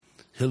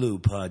Hello,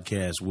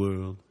 podcast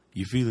world.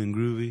 You feeling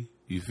groovy?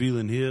 You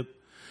feeling hip?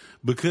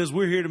 Because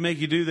we're here to make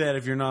you do that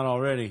if you're not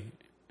already.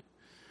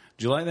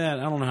 Do you like that?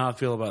 I don't know how I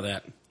feel about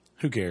that.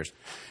 Who cares?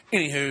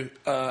 Anywho,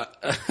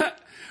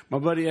 my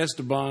buddy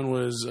Esteban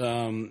was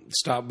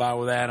stopped by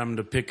with Adam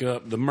to pick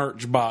up the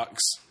merch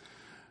box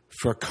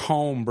for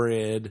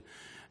Cornbread.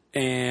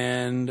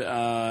 And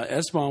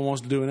Esteban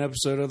wants to do an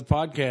episode of the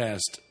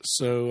podcast.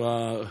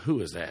 So who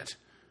is that?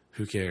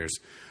 Who cares?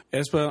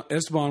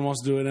 Esteban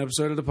wants to do an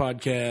episode of the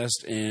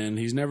podcast, and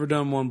he's never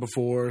done one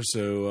before,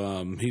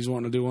 so he's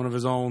wanting to do one of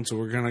his own. So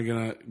we're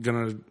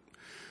gonna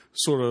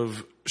sort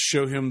of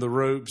show him the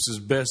ropes as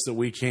best that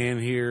we can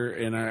here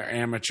in our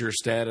amateur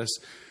status.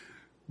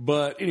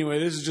 But anyway,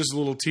 this is just a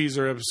little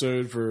teaser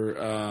episode for,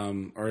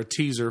 or a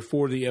teaser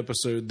for the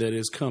episode that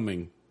is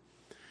coming.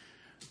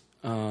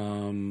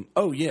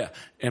 Oh yeah,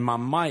 and my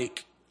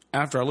mic.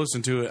 After I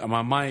listened to it,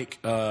 my mic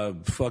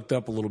fucked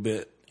up a little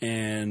bit.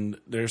 And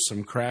there's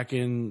some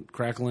crackling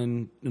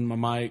in my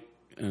mic,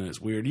 and it's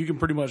weird. You can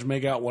pretty much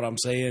make out what I'm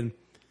saying,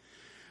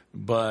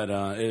 but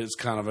it's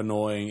kind of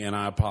annoying, and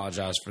I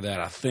apologize for that.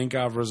 I think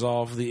I've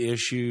resolved the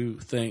issue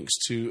thanks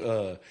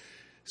to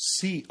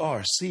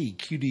CRC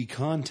QD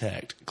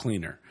Contact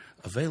Cleaner,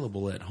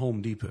 available at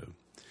Home Depot.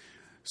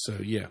 So,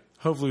 yeah,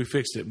 hopefully we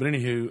fixed it. But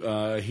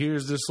anywho,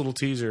 here's this little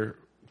teaser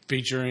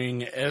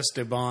featuring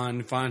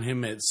Esteban. Find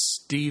him at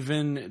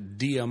Steven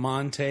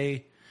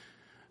Diamante.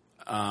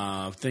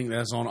 I think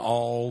that's on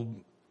all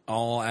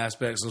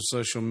aspects of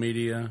social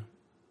media.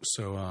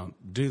 So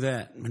do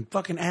that. And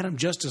fucking Adam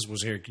Justice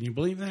was here. Can you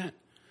believe that?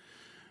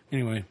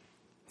 Anyway,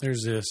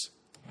 there's this.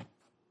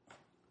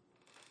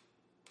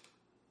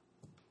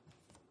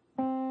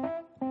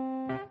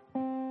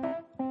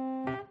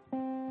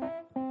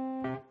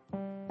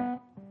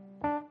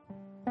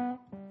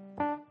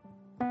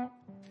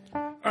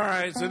 All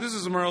right, so this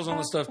is the Merles on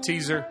the Stuff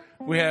teaser.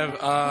 We have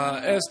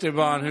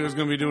Esteban, who is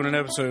going to be doing an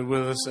episode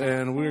with us,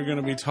 and we're going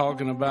to be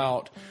talking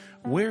about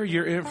where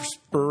your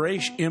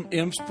inspirations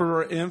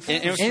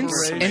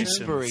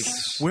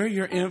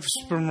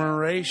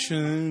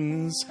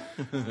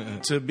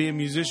to be a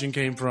musician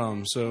came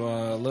from.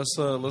 So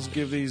let's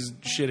give these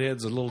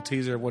shitheads a little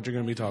teaser of what you're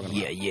going to be talking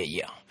about.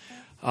 Yeah.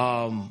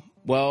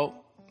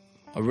 Well,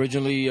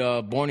 originally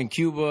born in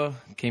Cuba,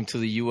 came to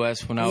the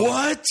U.S. when I was...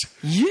 What?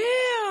 Yeah!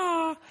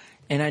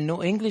 And I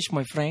know English,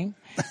 my friend.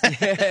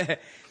 Say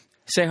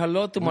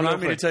hello to my Remind little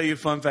me friend. to tell you a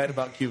fun fact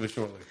about Cuba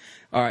shortly.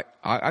 All right.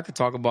 I could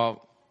talk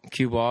about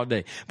Cuba all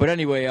day. But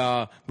anyway,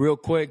 real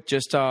quick,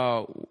 just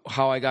how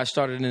I got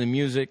started in the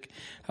music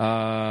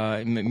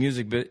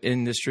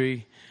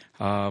industry.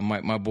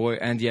 My boy,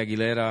 Andy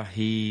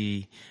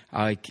Aguilera,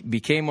 I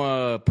became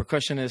a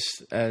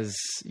percussionist as,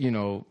 you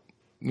know,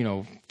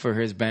 for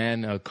his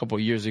band a couple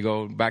of years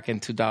ago, back in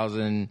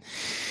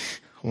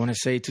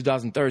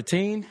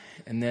 2013.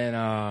 And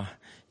then,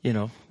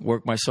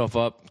 worked myself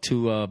up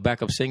to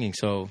backup singing.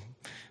 So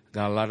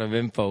got a lot of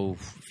info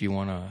if you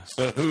want to.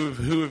 So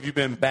who have you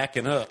been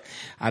backing up?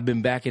 I've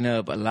been backing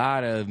up a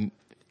lot of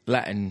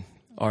Latin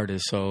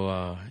artists.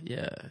 So,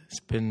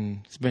 it's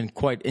been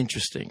quite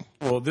interesting.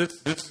 Well,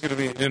 this is going to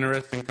be an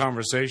interesting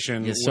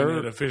conversation Yes, sir. when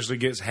it officially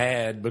gets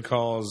had,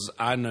 because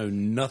I know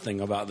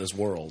nothing about this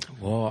world.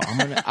 Well,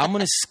 I'm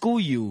gonna school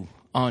you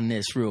on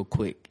this real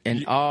quick,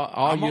 and all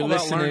I'm your all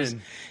about listeners,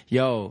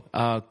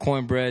 learning.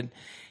 Cornbread.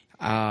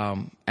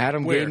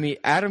 Adam Where?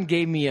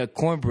 gave me a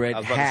cornbread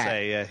I was about hat. to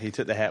say, yeah, he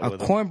took the hat with A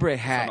him. cornbread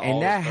hat, On and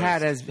all that his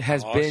hat posts.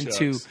 has Aw, been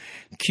to shucks.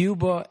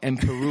 Cuba and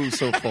Peru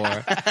so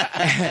far.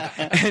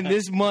 And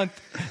this month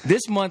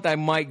I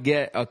might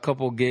get a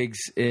couple gigs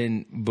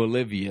in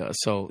Bolivia.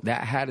 So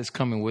that hat is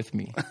coming with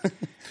me.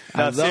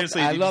 No, I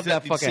love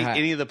that did you fucking see hat.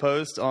 any of the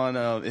posts on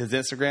his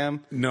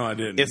Instagram? No, I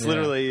didn't. It's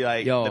literally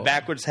like Yo. the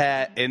backwards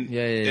hat, and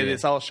Yeah.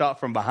 it's all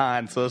shot from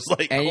behind, so it's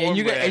like And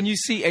you cornbread. you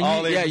see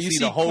All in, you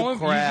see the whole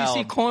crowd. You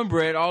see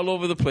cornbread all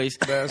over the place,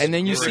 That's and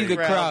then you see great.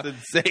 the crowd,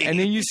 Insane. and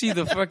then you see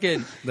the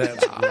fucking.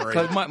 That's great.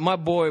 Because my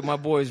boy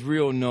is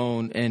real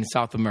known in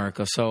South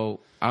America,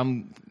 so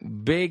I'm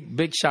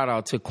big shout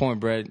out to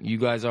Cornbread. You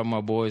guys are my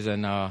boys,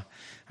 and I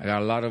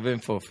got a lot of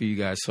info for you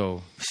guys.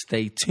 So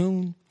stay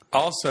tuned.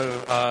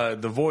 Also,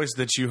 the voice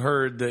that you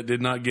heard that did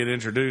not get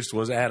introduced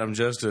was Adam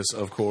Justice,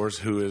 of course,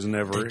 who is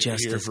never The here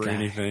Justice for guy.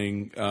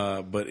 anything,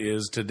 but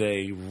is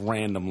today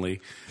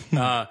randomly.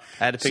 I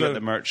had to pick up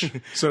the merch.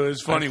 So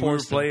it's funny. We were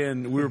forced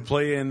him.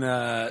 playing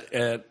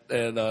at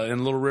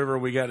in Little River.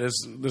 We got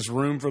this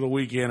room for the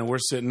weekend, and we're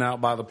sitting out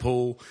by the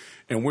pool,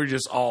 and we're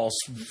just all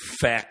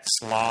fat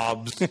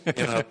slobs in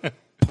a pool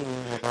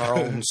with our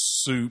own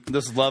soup.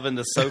 Just loving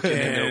the soaking,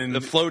 and the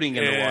floating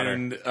in the water.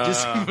 And,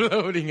 Just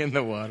floating in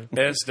the water.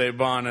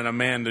 Esteban and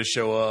Amanda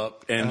show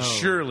up, and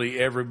surely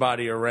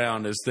everybody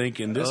around is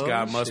thinking this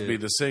guy must shit. be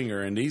the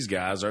singer, and these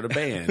guys are the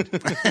band.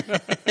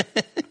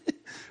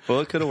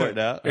 Well, it could have worked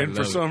out. And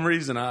for some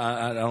reason,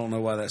 I don't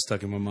know why that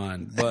stuck in my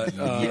mind. But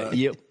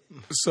Yep.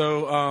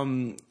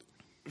 so,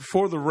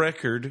 for the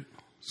record,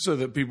 so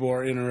that people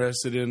are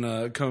interested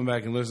in coming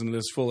back and listening to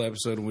this full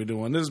episode when we do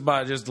one. This is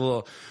by just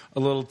a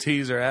little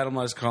teaser. Adam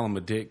likes to call him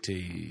a dick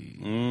tease.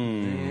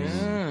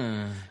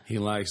 He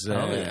likes that.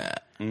 Oh, yeah.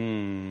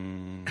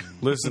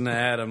 Listen to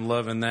Adam,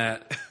 loving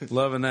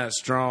that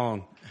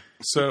strong.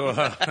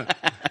 So,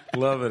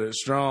 loving it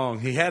strong.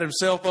 He had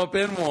himself up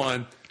in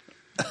one.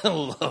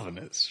 Loving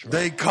it strong.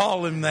 They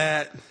call him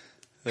that.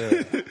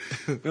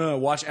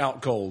 Watch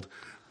out, cold.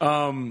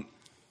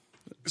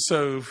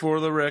 So, for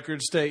the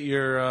record, state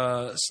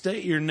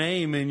your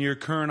name and your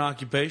current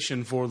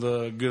occupation for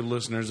the good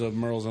listeners of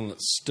Merle's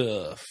Inlet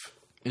Stuff.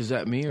 Is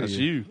that me or That's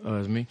you. Oh,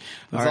 it's me.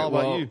 It's all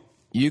about you.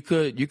 You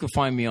could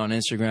find me on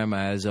Instagram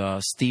as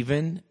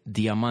Steven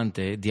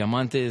Diamante.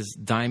 Diamante is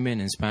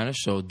diamond in Spanish,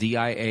 so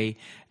Diamante.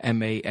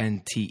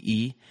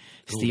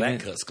 That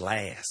cuts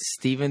glass.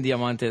 Steven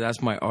Diamante.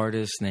 That's my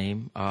artist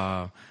name.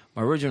 My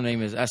original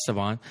name is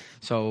Esteban.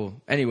 So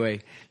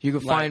anyway, you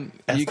can find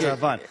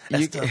Esteban.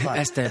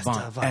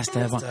 Esteban.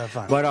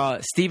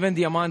 But Steven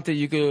Diamante,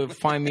 you could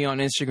find me on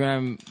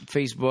Instagram,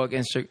 Facebook,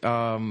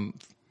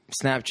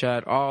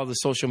 Snapchat, all the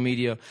social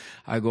media.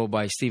 I go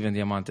by Steven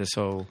Diamante.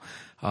 So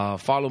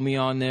follow me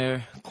on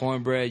there.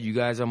 Cornbread, you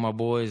guys are my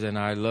boys, and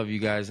I love you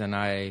guys, and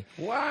I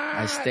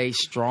stay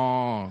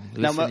strong.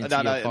 Now,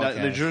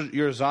 your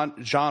Your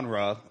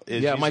genre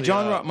is my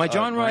genre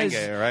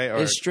merengue, right?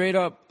 is straight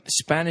up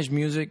Spanish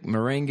music,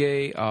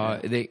 merengue.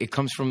 It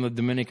comes from the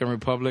Dominican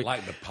Republic.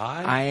 Like the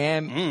pie? I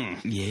am,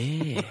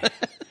 yeah.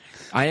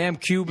 I am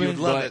Cuban, You'd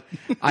love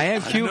but I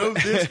am I Cuban. know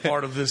this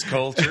part of this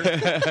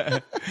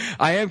culture.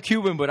 I am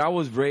Cuban, but I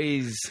was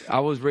raised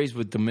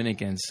with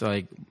Dominicans,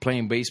 like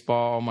playing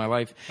baseball all my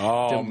life.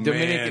 Oh,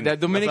 man. That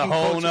Dominican That's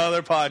a whole culture-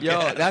 nother podcast.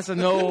 Yo, that's a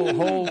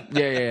whole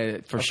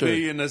for I sure. feel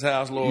you in this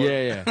house, Lord.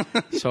 Yeah.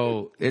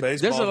 So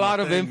there's Baseball's a lot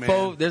my of thing,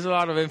 info. man. There's a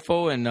lot of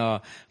info, and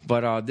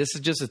but this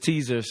is just a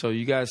teaser, so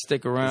you guys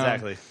stick around.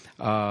 Exactly.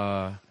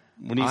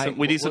 We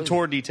need some what-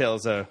 tour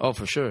details though. Oh,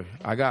 for sure.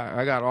 I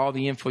got all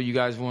the info you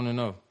guys want to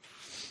know.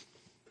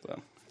 So.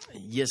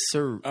 Yes,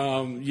 sir.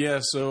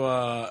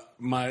 So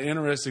my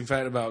interesting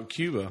fact about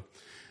Cuba,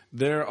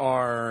 there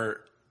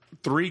are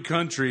 3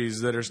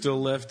 countries that are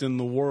still left in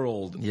the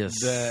world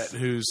Yes.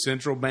 whose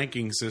central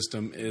banking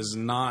system is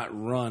not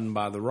run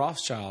by the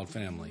Rothschild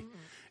family.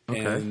 Okay.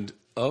 And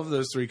of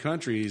those 3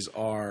 countries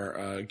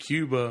are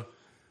Cuba,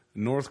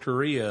 North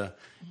Korea,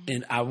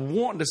 and I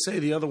want to say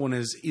the other one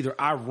is either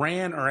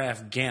Iran or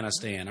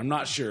Afghanistan. I'm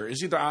not sure.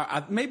 It's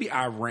either maybe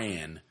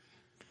Iran.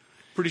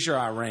 Pretty sure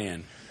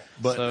Iran.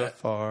 But So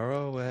far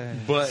away.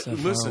 but So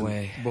far listen,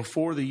 away.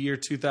 before the year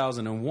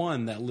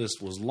 2001, that list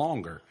was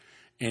longer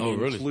and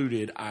really?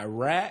 included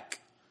Iraq,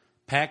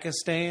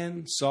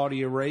 Pakistan,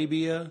 Saudi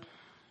Arabia,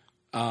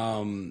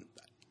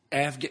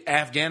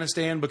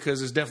 Afghanistan, because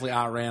there's definitely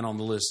Iran on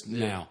the list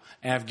now.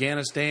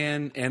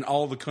 Afghanistan and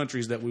all the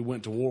countries that we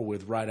went to war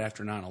with right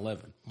after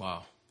 9/11.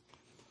 Wow.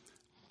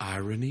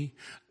 Irony?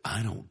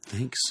 I don't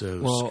think so,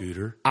 Well,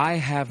 Scooter. I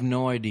have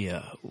no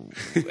idea.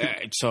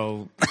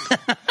 So,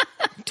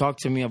 talk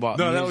to me about.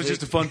 No, that was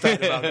music. just a fun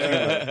fact about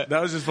Cuba.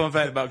 That was just a fun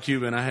fact about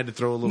Cuba, and I had to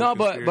throw a little. No,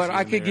 but conspiracy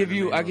I in could there give to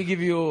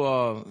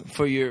you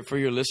make for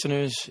your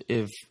listeners,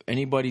 if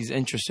anybody's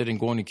interested in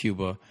going to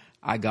Cuba,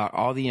 I got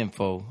all the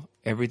info,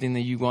 everything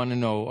that you want to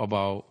know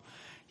about,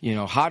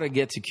 how to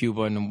get to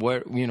Cuba and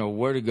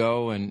where to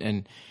go,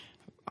 and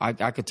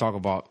I could talk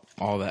about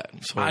all that.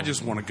 So I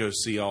just want to go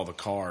see all the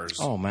cars.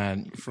 oh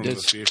man, From the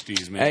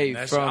 50s, man. Hey,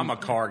 I'm a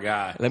car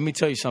guy. Let me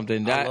tell you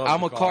something. I love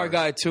I'm the a car cars.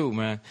 guy too,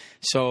 man.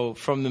 So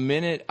from the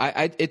minute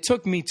it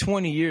took me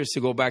 20 years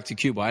to go back to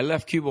Cuba. I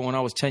left Cuba when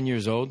I was 10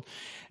 years old,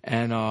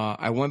 and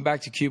I went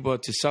back to Cuba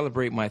to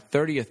celebrate my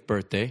 30th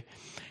birthday.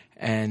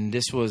 And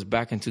this was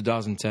back in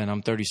 2010.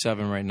 I'm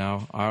 37 right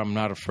now. I'm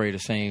not afraid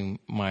of saying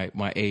my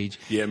age.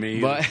 Yeah, me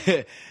either.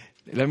 But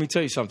let me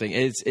tell you something.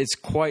 It's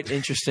quite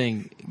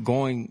interesting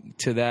going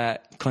to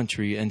that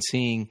country and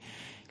seeing,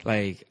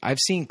 like, I've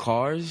seen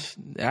cars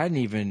that I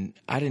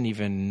didn't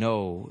even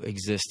know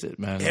existed,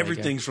 man.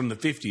 Everything's from the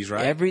 50s,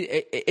 right?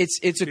 It's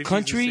a 50s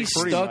country and 60s.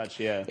 Pretty stuck. much,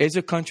 yeah. It's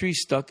a country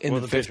stuck in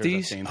Well, the pictures I've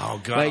 50s. seen. Oh,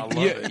 God, I love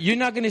it. You're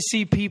not going to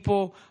see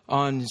people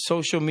on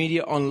social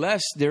media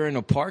unless they're in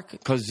a park,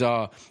 because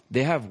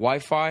they have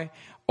Wi-Fi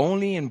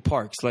only in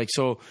parks. Like,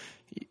 so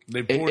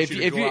They force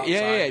you to go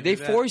outside to they do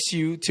that. force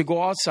you to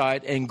go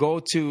outside and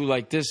go to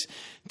like this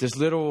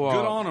little.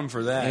 Good on them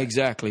for that.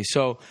 Exactly.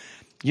 So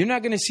you're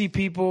not going to see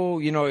people.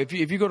 If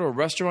you go to a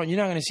restaurant, you're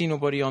not going to see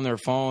nobody on their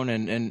phone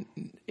and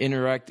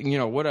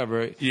interacting.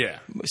 Whatever. Yeah.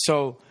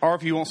 So. Or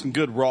if you want some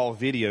good raw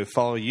video,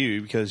 follow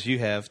you because you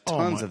have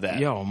tons of that.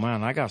 Yo,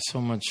 man, I got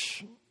so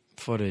much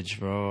footage,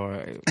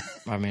 bro.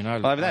 I mean, I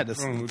love that.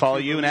 Just From follow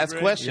Cuba you and ask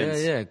Libre?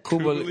 questions. yeah.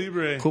 Cuba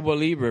Libre. Cuba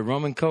Libre,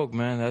 rum and coke,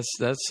 man. That's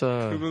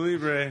Cuba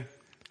Libre.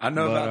 I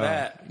know about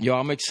that. Yo,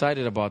 I'm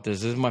excited about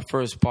this. This is my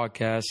first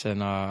podcast,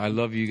 and I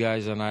love you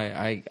guys. And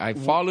I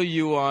follow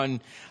you I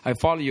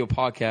follow your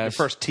podcast. Your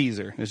first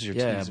teaser. This is your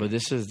yeah, teaser. but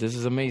this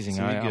is amazing.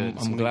 gonna be good.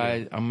 It's I'm gonna be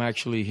glad I'm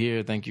actually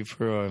here. Thank you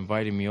for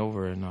inviting me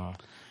over. And Well,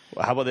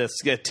 how about this?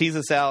 Tease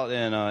us out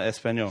in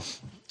Espanol.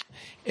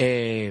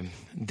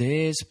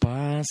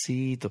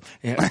 Despacito.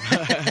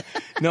 Yeah.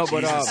 No,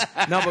 but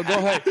go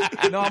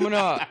ahead. No, I'm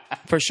gonna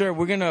for sure.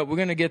 We're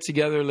gonna get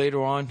together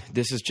later on.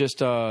 This is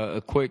just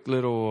a quick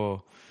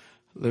little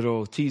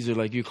little teaser,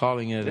 like you're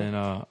calling it, and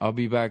I'll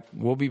be back.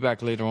 We'll be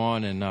back later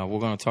on, and we're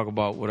gonna talk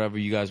about whatever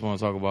you guys want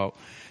to talk about.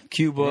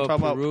 Cuba,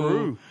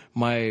 Peru.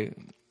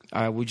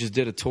 We just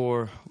did a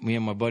tour. Me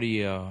and my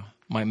buddy,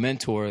 my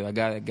mentor, the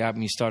guy that got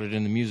me started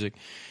in the music.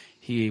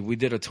 We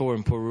did a tour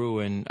in Peru,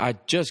 and I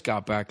just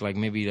got back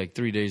maybe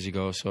 3 days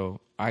ago. So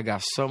I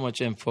got so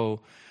much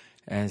info.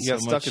 And you got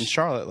stuck in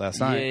Charlotte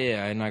last night.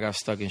 Yeah, and I got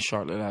stuck in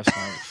Charlotte last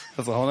night.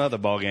 That's a whole other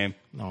ball game.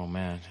 Oh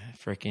man,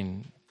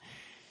 freaking.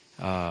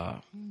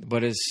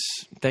 But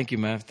thank you,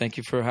 man. Thank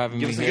you for having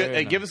me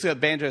here. Give us a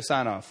banjo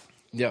sign off.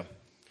 Yeah.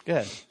 Go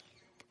ahead.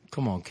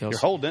 Come on, Kelsey. You're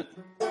holding it.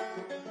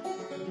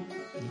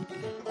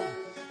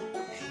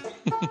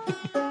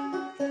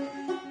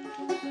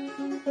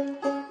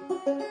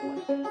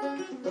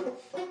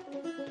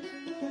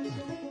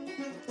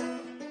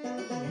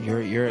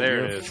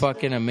 You're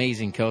fucking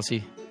amazing,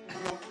 Kelsey.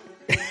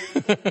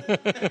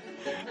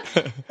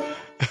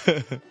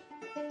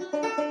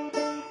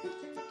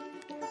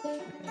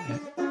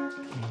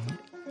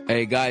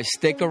 Hey guys,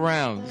 stick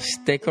around.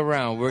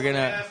 We're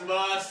gonna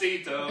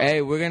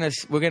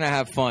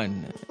have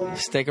fun.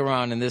 Stick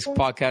around in this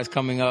podcast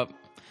coming up.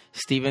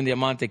 Steven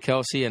Diamante,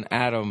 Kelsey, and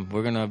Adam.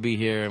 We're gonna be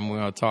here and we're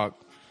gonna talk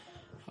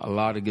a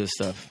lot of good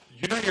stuff.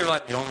 You know you're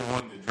like the only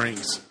one that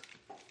drinks.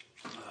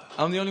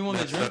 I'm the only one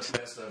that drinks.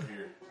 That stuff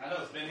here. I know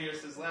it's been here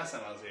since last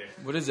time I was here.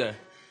 What is that?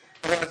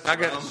 I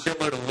got a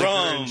shitload of liquor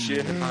and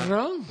shit.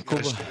 Rum? Cool.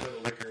 I got a shitload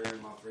of liquor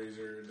in my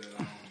freezer that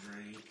I don't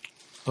drink.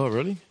 Oh,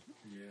 really?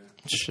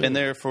 It's been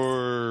there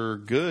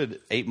for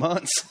good 8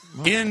 months.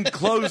 In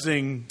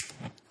closing,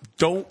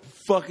 don't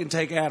fucking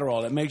take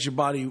Adderall. That makes your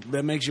body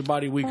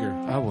weaker.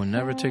 I will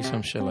never take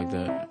some shit like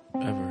that.